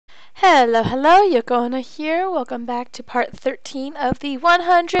Hello, hello, Yokona here. Welcome back to part 13 of the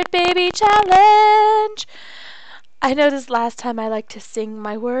 100 Baby Challenge. I noticed last time I like to sing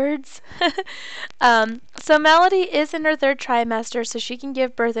my words. So Melody is in her third trimester, so she can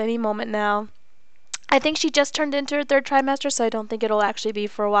give birth any moment now. I think she just turned into her third trimester, so I don't think it'll actually be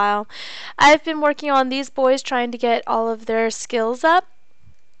for a while. I've been working on these boys trying to get all of their skills up.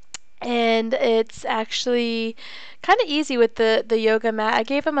 And it's actually kind of easy with the yoga mat. I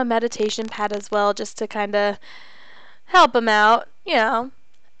gave him a meditation pad as well just to kind of help him out.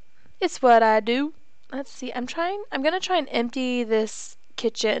 It's what I do. Let's see. I'm going to try and empty this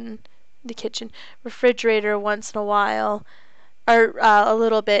the kitchen refrigerator once in a while or a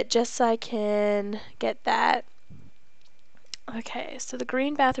little bit just so I can get that. Okay, so the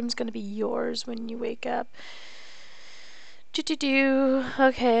green bathroom's going to be yours when you wake up.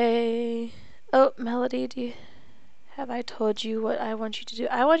 Okay. Oh, Melody, have I told you what I want you to do?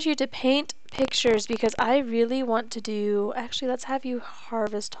 I want you to paint pictures because I really want to do. Actually, let's have you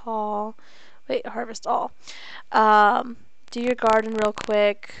harvest all. Wait, harvest all. Do your garden real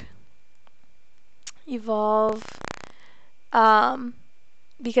quick. Evolve.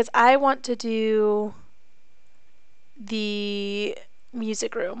 Because I want to do the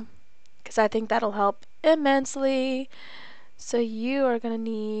music room because I think that'll help immensely. So you are gonna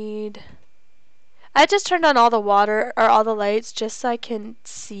need. I just turned on all the water or all the lights just so I can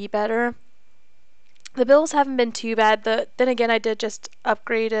see better. The bills haven't been too bad. Then again, I did just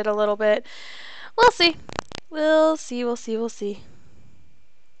upgrade it a little bit. We'll see. We'll see.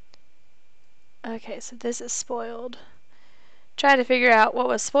 Okay, so this is spoiled. Try to figure out what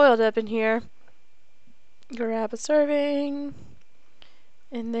was spoiled up in here. Grab a serving.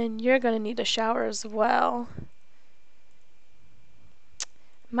 And then you're going to need a shower as well.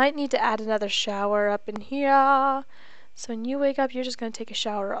 Might need to add another shower up in here. So when you wake up, you're just going to take a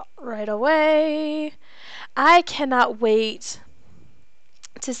shower right away. I cannot wait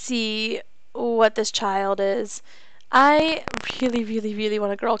to see what this child is. I really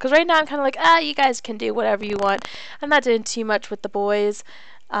want a girl. Because right now I'm kind of like, you guys can do whatever you want. I'm not doing too much with the boys.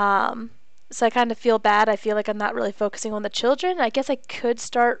 So I kind of feel bad. I feel like I'm not really focusing on the children. I guess I could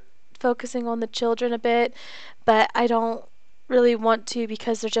start focusing on the children a bit. But I don't really want to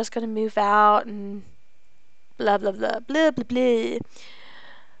because they're just going to move out and blah blah blah blah blah blah.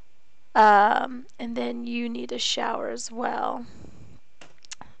 And then you need a shower as well.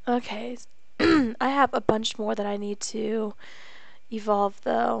 Okay. I have a bunch more that I need to evolve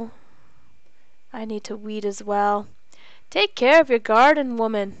though. I need to weed as well. Take care of your garden,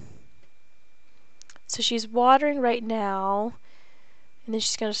 woman. So she's watering right now. And then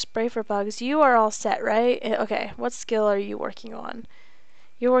she's going to spray for bugs. You are all set, right? Okay, what skill are you working on?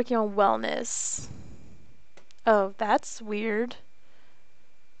 You're working on wellness. Oh, that's weird.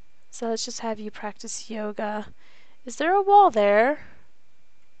 So let's just have you practice yoga. Is there a wall there?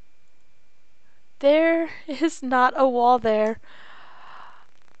 There is not a wall there.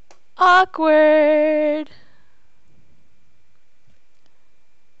 Awkward.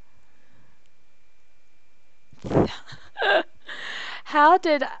 How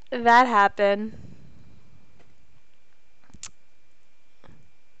did that happen?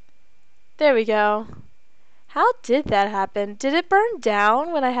 There we go. How did that happen? Did it burn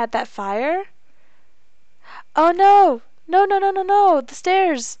down when I had that fire? Oh no! No! The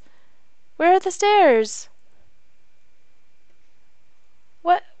stairs! Where are the stairs?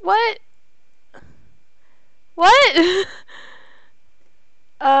 What? What? What?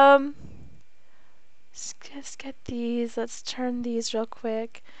 um, let's get these. Let's turn these real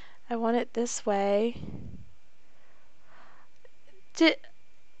quick. I want it this way. D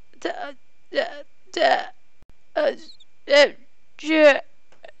d d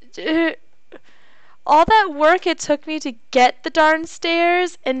d all that work it took me to get the darn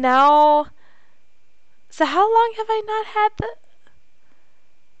stairs, and now. So how long have I not had the.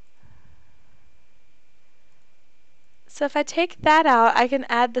 So if I take that out, I can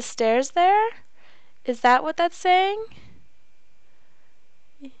add the stairs there? Is that what that's saying?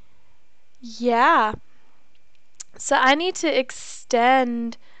 Yeah. So I need to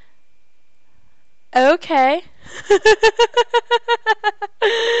extend. Okay.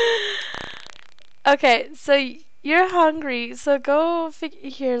 Okay, so you're hungry, so go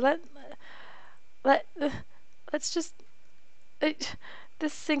here. Let let's just.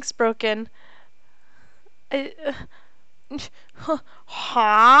 This sink's broken.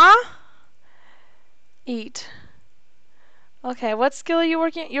 Huh? Eat. Okay, what skill are you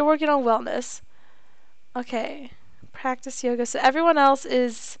working? You're working on wellness. Okay, practice yoga. So everyone else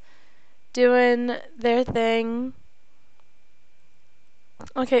is doing their thing.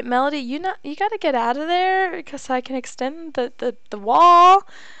 Okay, Melody, you gotta get out of there because I can extend the wall.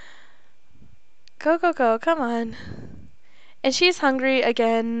 Go, go, go, come on. And she's hungry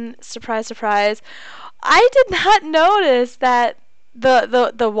again. Surprise, surprise. I did not notice that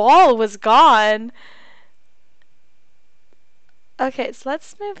the wall was gone. Okay, so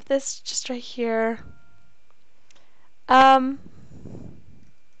let's move this just right here.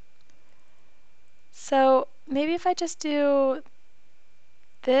 So maybe if I just do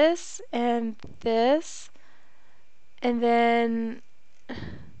this, and then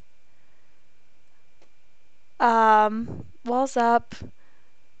walls up.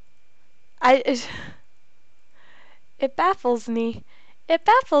 It, it baffles me. It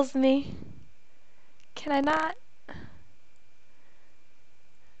baffles me. Can I not?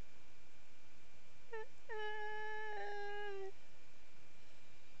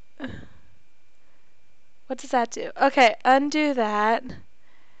 What does that do? Okay, undo that.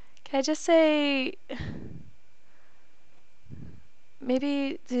 Can I just say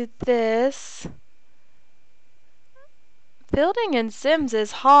maybe do this? Building in Sims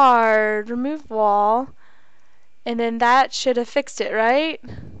is hard. Remove wall. And then that should have fixed it, right?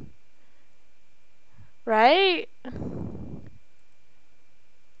 Right?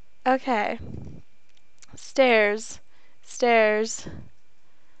 Okay. Stairs. Stairs.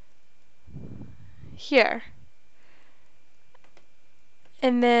 Here.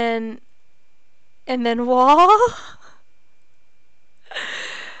 And then wall.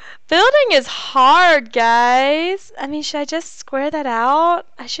 Building is hard, guys. I mean, should I just square that out?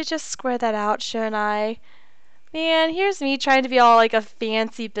 I should just square that out, shouldn't I? Man, here's me trying to be all like a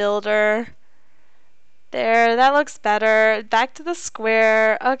fancy builder. There, that looks better. Back to the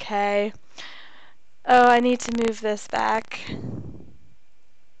square. Okay. Oh, I need to move this back.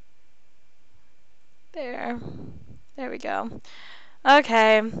 There. There we go.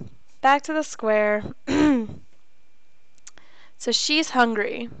 Okay. Back to the square. So she's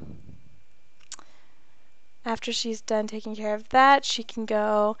hungry. After she's done taking care of that, she can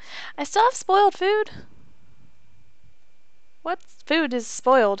go. I still have spoiled food. What food is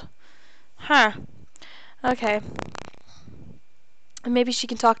spoiled? Huh. Okay. And maybe she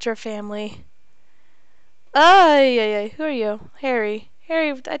can talk to her family. Oh, yeah. Who are you? Harry.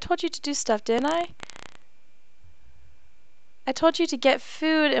 Harry, I told you to do stuff, didn't I? I told you to get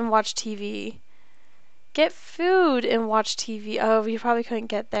food and watch TV. Get food and watch TV. Oh, you probably couldn't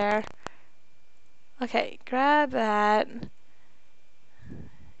get there. Okay, grab that.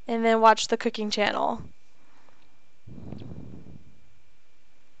 And then watch the cooking channel.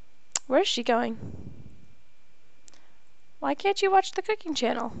 Where's she going? Why can't you watch the cooking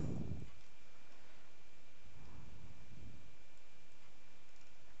channel?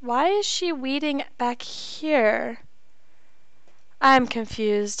 Why is she weeding back here? I'm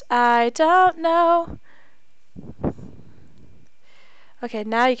confused. I don't know. Okay,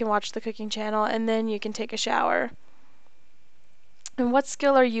 now you can watch the cooking channel and then you can take a shower. And what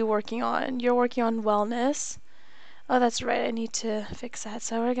skill are you working on? You're working on wellness. Oh, that's right. I need to fix that.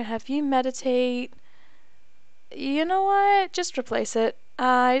 So we're going to have you meditate. You know what? Just replace it.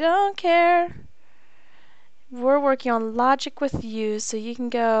 I don't care. We're working on logic with you, so you can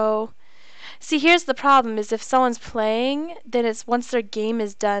go. See, here's the problem is if someone's playing, then it's once their game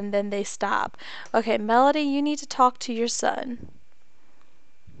is done, then they stop. Okay, Melody, you need to talk to your son.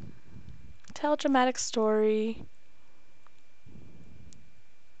 Tell a dramatic story.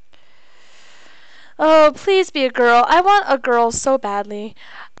 Oh, please be a girl. I want a girl so badly.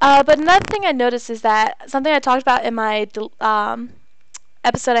 But another thing I noticed is that something I talked about in my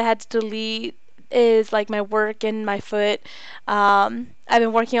episode I had to delete is like my work and my foot. I've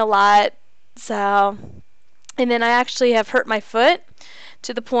been working a lot, so, and then I actually have hurt my foot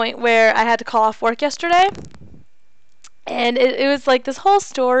to the point where I had to call off work yesterday. And it was like this whole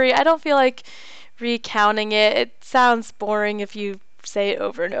story. I don't feel like recounting it. It sounds boring if you say it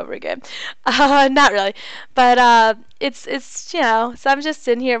over and over again. Not really, but it's so I'm just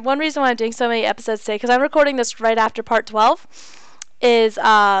sitting here. One reason why I'm doing so many episodes today, because I'm recording this right after part 12, is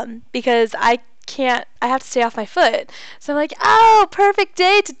because I have to stay off my foot. So I'm like, oh, perfect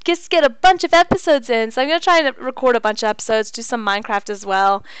day to just get a bunch of episodes in. So I'm gonna try to record a bunch of episodes, do some Minecraft as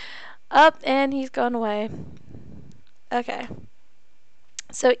well. Up, and he's gone away. Okay.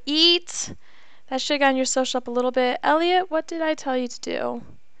 So eat. That should have gotten your social up a little bit. Elliot, what did I tell you to do?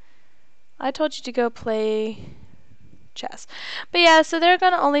 I told you to go play chess. But yeah, so they're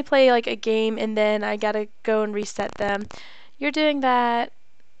going to only play like a game and then I got to go and reset them. You're doing that.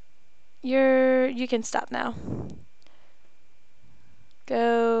 You can stop now.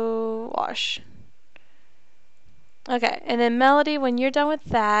 Go wash. Okay, and then Melody, when you're done with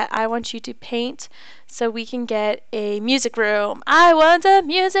that, I want you to paint so we can get a music room. I want a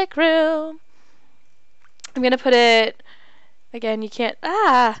music room. I'm gonna put it, again, you can't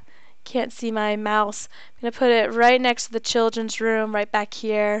see my mouse. I'm gonna put it right next to the children's room, right back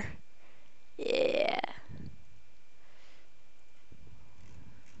here. Yeah.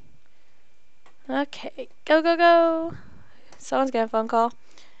 Okay, go, go, go. Someone's getting a phone call.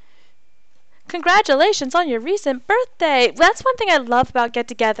 Congratulations on your recent birthday. That's one thing I love about Get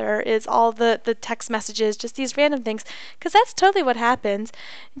Together is all the text messages, just these random things, because that's totally what happens.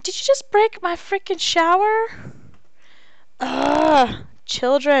 Did you just break my freaking shower? Ugh,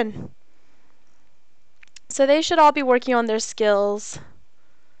 children. So they should all be working on their skills.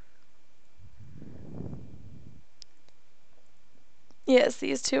 Yes,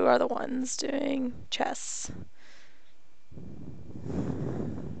 these two are the ones doing chess.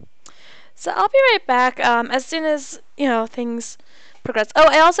 So I'll be right back as soon as, things progress. Oh,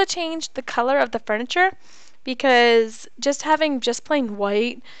 I also changed the color of the furniture because just having just plain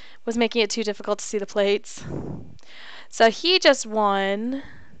white was making it too difficult to see the plates. So he just won.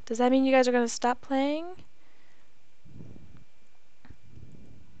 Does that mean you guys are going to stop playing?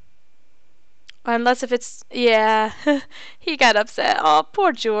 Unless if it's, yeah, he got upset. Oh,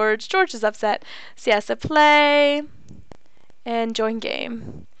 poor George. George is upset. So yeah, so play and join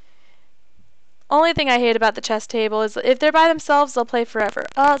game. Only thing I hate about the chess table is if they're by themselves, they'll play forever.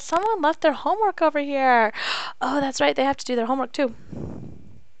 Oh, someone left their homework over here. Oh, that's right. They have to do their homework too.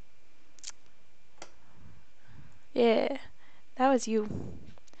 Yeah, that was you.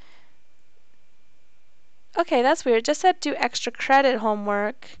 Okay, that's weird. It just said do extra credit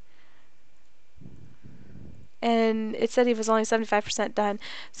homework. And it said he was only 75% done.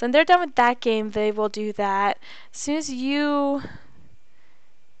 So when they're done with that game, they will do that. As soon as you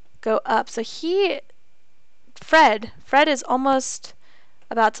go up. So Fred is almost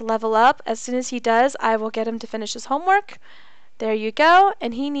about to level up. As soon as he does, I will get him to finish his homework. There you go.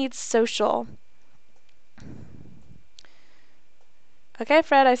 And he needs social. Okay,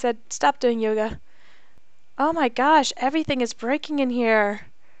 Fred, I said stop doing yoga. Oh my gosh, everything is breaking in here.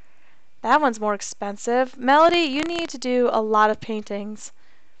 That one's more expensive. Melody, you need to do a lot of paintings.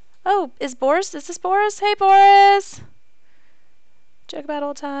 Oh, is this Boris? Hey, Boris! Joke about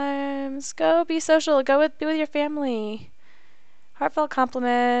old times. Go be social. Be with your family. Heartfelt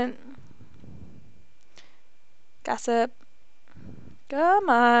compliment. Gossip. Come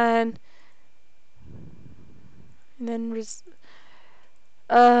on. And then this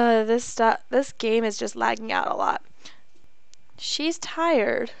game is just lagging out a lot. She's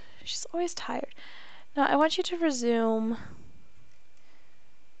tired. She's always tired. Now I want you to resume.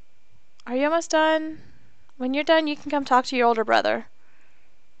 Are you almost done? When you're done, you can come talk to your older brother.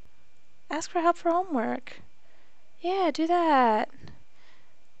 Ask for help for homework. Yeah, do that.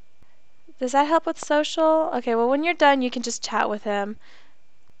 Does that help with social? Okay, well, when you're done, you can just chat with him.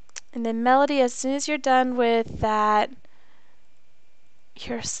 And then Melody, as soon as you're done with that,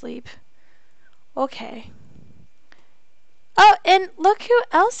 you're asleep. Okay. Oh, and look who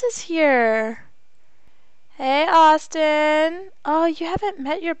else is here. Hey, Austin. Oh, you haven't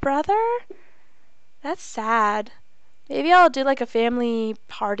met your brother? That's sad. Maybe I'll do like a family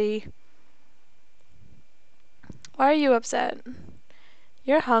party. Why are you upset?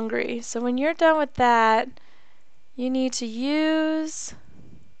 You're hungry. So when you're done with that, you need to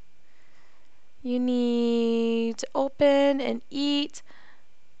open and eat.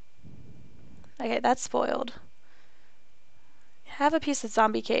 Okay, that's spoiled. Have a piece of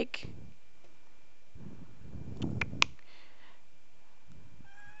zombie cake.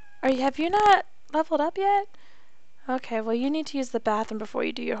 Have you not leveled up yet? Okay, well you need to use the bathroom before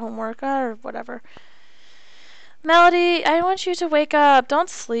you do your homework or whatever. Melody, I want you to wake up. Don't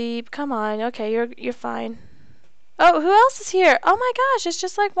sleep. Come on. Okay, you're fine. Oh, who else is here? Oh my gosh, it's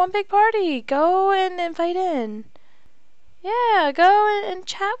just like one big party. Go and invite in. Yeah, go and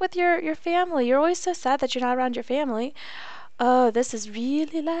chat with your family. You're always so sad that you're not around your family. Oh, this is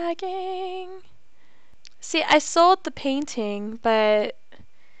really lagging. See, I sold the painting, but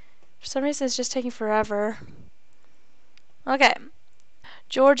for some reason it's just taking forever. Okay.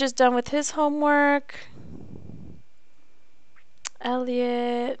 George is done with his homework.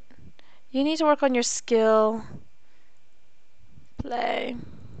 Elliot, you need to work on your skill. Play.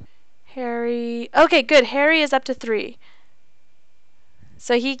 Harry. Okay, good. Harry is up to 3.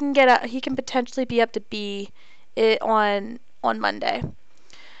 So he can potentially be up to B on Monday.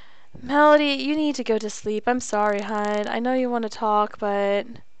 Melody, you need to go to sleep. I'm sorry, hon. I know you want to talk, but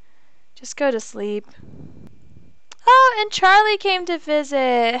just go to sleep. Oh, and Charlie came to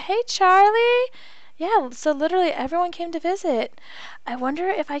visit. Hey, Charlie. Yeah, so literally everyone came to visit. I wonder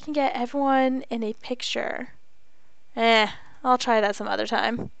if I can get everyone in a picture. I'll try that some other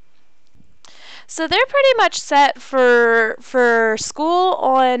time. So they're pretty much set for school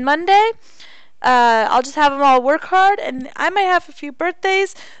on Monday. I'll just have them all work hard, and I might have a few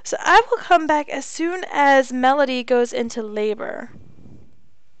birthdays, so I will come back as soon as Melody goes into labor.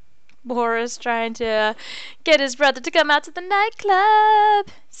 Boris trying to get his brother to come out to the nightclub.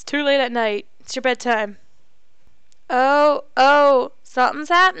 It's too late at night. It's your bedtime. Oh, something's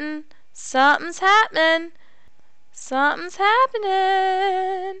happening. Something's happening. Something's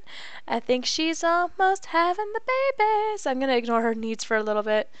happening. I think she's almost having the baby. So I'm going to ignore her needs for a little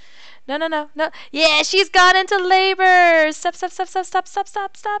bit. No. Yeah, she's gone into labor. Stop.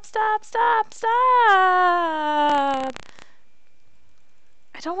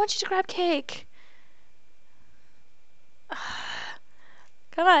 I don't want you to grab cake.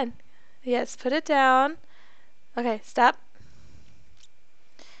 Come on. Yes, put it down. Okay, stop.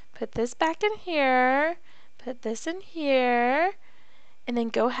 Put this back in here. Put this in here. And then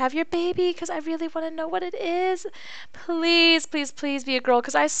go have your baby, because I really want to know what it is. Please be a girl,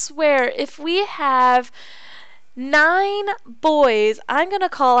 because I swear, if we have 9 boys, I'm going to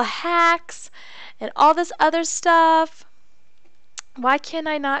call hacks and all this other stuff. Why can't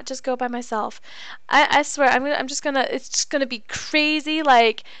I not just go by myself? I swear, it's just gonna be crazy,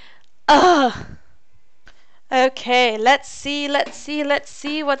 like, ugh. Okay, let's see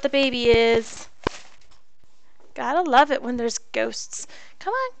what the baby is. Gotta love it when there's ghosts.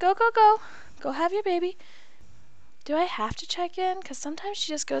 Come on, go. Go have your baby. Do I have to check in? Because sometimes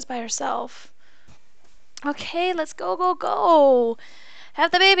she just goes by herself. Okay, let's go.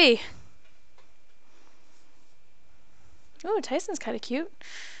 Have the baby. Ooh, Tyson's kind of cute.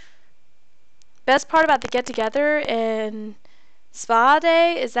 Best part about the get-together and spa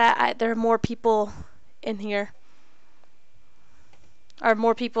day is that there are more people in here. Or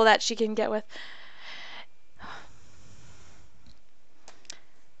more people that she can get with.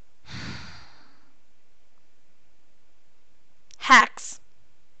 Hacks.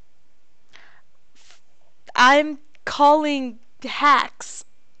 I'm calling hacks.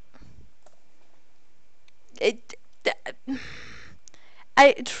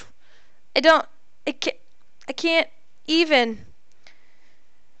 I can't even.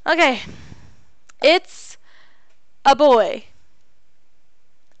 Okay. It's a boy.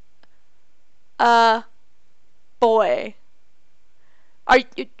 A boy. Are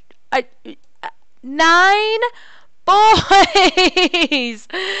you 9 boys?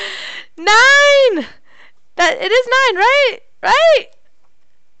 9. That it is 9, right? Right?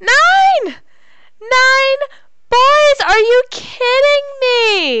 9 boys. Are you kidding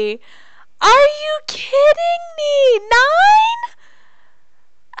me? Are you kidding me? 9?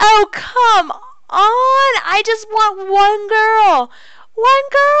 Oh, come on. I just want one girl. One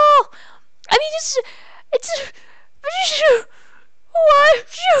girl. I mean, it's what?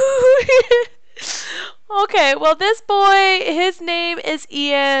 Okay, well, this boy, his name is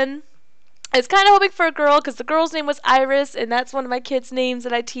Ian. I was kind of hoping for a girl because the girl's name was Iris, and that's one of my kids' names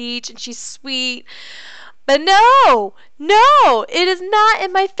that I teach, and she's sweet. But no, it is not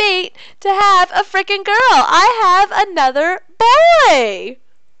in my fate to have a freaking girl. I have another boy.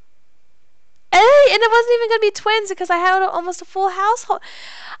 And it wasn't even going to be twins because I had almost a full household.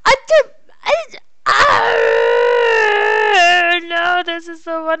 No, this is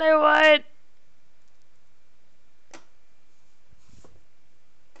the one I want.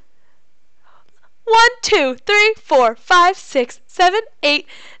 One, 2, 3, 4, 5, 6, 7, 8,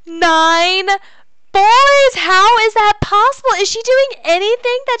 9 boys. How is that possible? Is she doing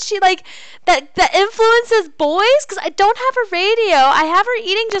anything that she that influences boys? Because I don't have a radio. I have her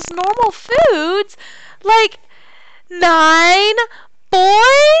eating just normal foods. Like 9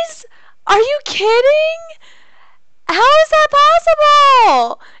 boys? Are you kidding? How is that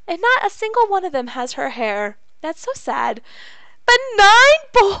possible? And not a single one of them has her hair. That's so sad. But 9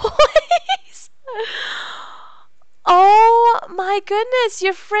 boys? Oh my goodness,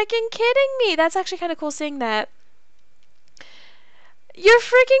 you're freaking kidding me. That's actually kind of cool seeing that. You're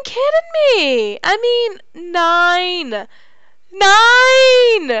freaking kidding me. I mean, 9.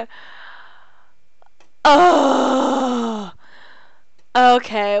 Oh.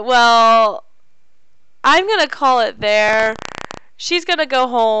 Okay, well, I'm going to call it there. She's going to go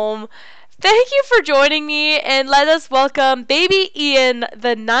home. Thank you for joining me, and let us welcome baby Ian,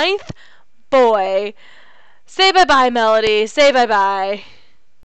 the 9th boy. Say bye-bye, Melody. Say bye-bye.